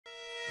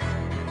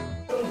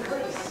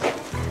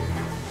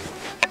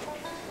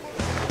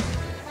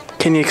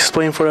Can you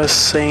explain for us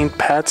St.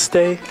 Pat's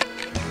Day?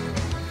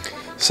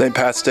 St.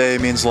 Pat's Day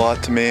means a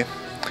lot to me.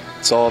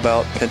 It's all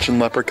about pinching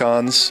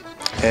leprechauns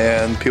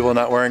and people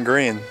not wearing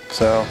green,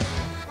 so.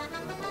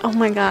 Oh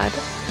my god.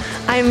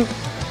 I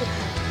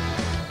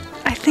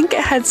think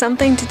it had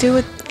something to do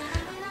with,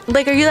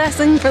 like, are you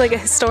asking for like a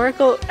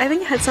historical? I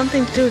think it had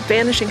something to do with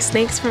banishing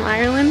snakes from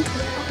Ireland.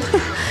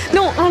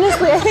 No,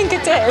 honestly, I think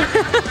it did.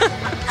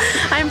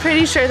 I'm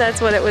pretty sure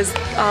that's what it was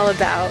all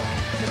about.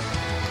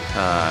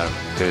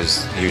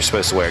 You're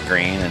supposed to wear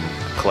green and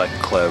collect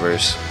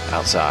clovers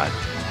outside.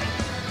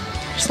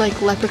 Just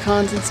like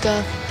leprechauns and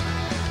stuff.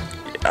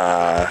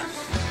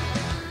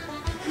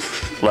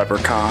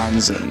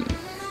 Leprechauns and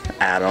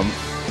Adam.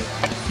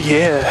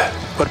 Yeah.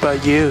 What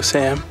about you,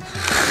 Sam?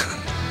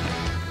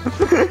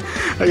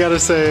 I gotta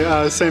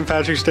say, St.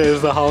 Patrick's Day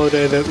is the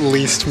holiday that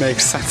least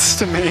makes sense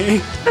to me.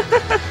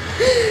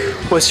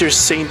 What's your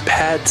St.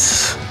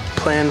 Pat's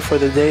plan for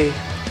the day?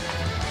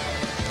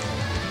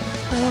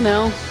 I don't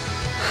know.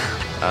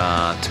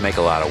 To make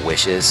a lot of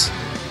wishes.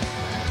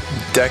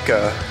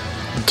 Decca,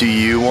 do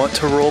you want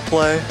to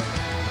roleplay?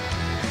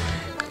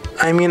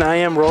 I mean, I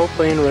am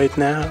role-playing right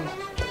now.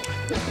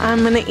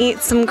 I'm gonna eat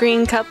some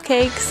green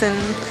cupcakes and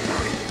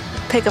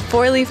pick a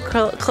 4-leaf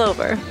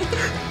clover.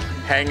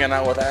 Hanging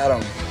out with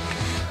Adam.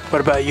 What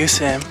about you,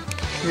 Sam?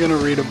 I'm gonna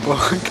read a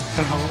book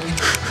at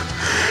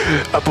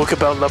home. A book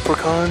about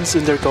leprechauns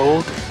and their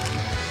gold?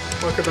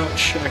 Book about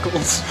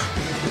shekels.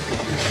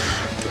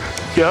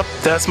 Yup,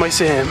 that's my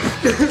Sam.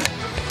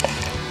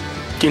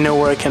 Do you know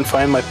where I can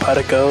find my pot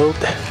of gold?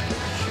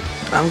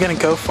 I'm gonna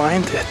go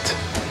find it.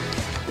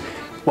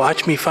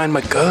 Watch me find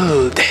my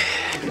gold.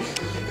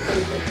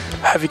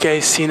 Have you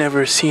guys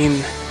ever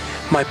seen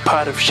my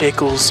pot of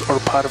shekels or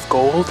pot of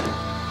gold?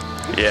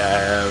 Yeah,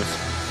 I have.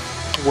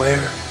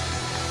 Where?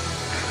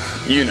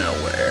 You know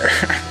where.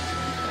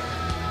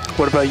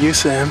 What about you,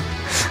 Sam?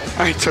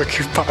 I took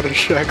your pot of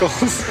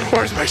shekels.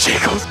 Where's my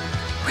shekels?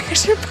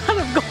 Where's your pot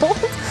of gold?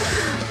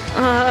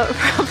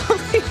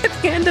 Probably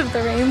at the end of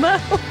the rainbow.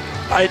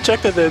 I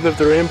checked at the end of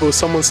the rainbow.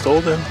 Someone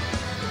stole them.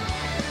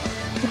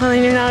 Well,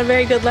 then you're not a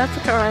very good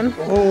leprechaun.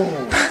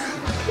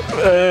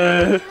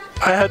 I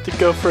had to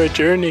go for a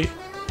journey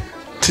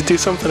to do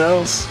something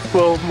else.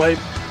 Well, my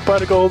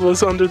pot of gold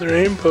was under the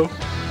rainbow.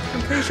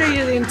 I'm pretty sure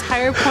the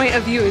entire point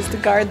of view is to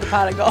guard the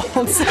pot of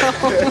gold, so...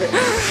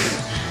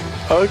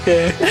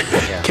 Okay.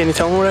 Can you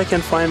tell me where I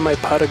can find my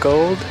pot of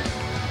gold?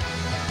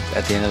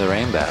 At the end of the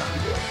rainbow.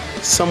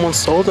 Someone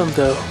stole them,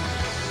 though.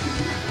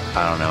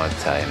 I don't know what to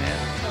tell you,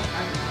 man.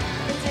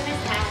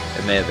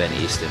 It may have been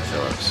Easton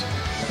Phillips.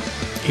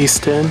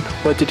 Easton?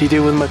 What did he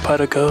do with my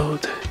pot of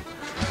gold?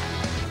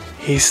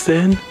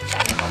 Easton?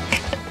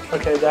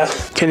 Okay,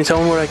 Can you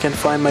tell me where I can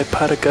find my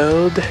pot of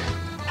gold?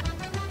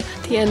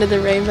 At the end of the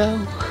rainbow.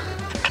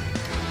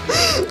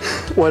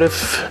 What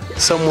if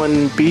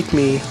someone beat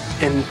me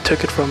and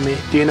took it from me?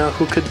 Do you know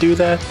who could do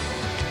that?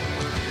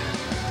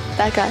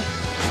 That guy.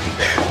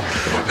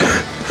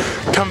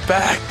 Come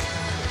back!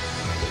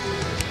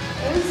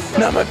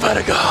 Not my pot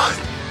of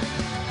gold.